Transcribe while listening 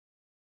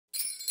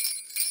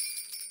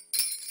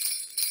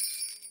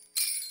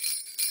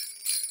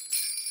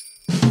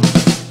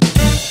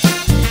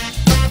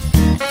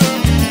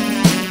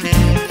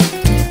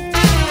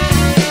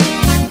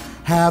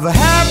Have a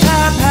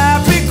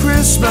happy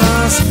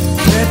Christmas.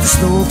 Let the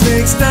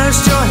snowflakes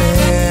dust your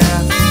hair.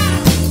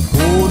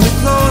 Hold me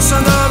close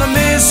under the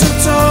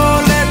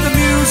mistletoe. Let the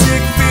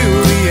music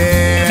fill the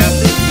air.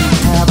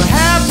 Have a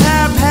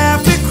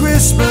happy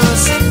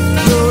Christmas.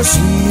 You're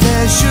sweet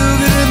as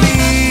sugar to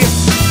me.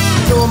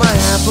 You're my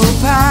apple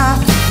pie.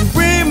 You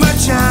ring my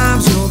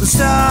chimes. You're the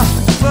star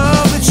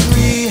above the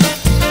tree.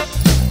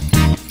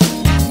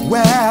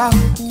 Well,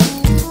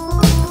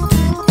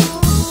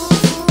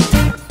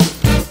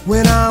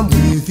 when I'm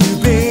with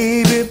you,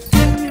 baby,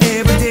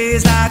 every day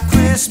is like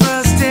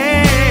Christmas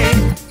Day.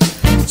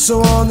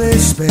 So on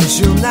this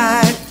special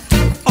night,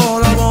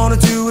 all I wanna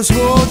do is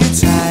hold you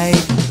tight.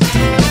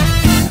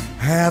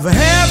 Have a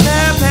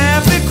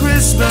happy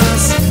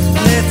Christmas.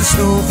 Let the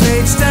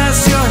snowflakes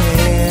dust your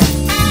hair.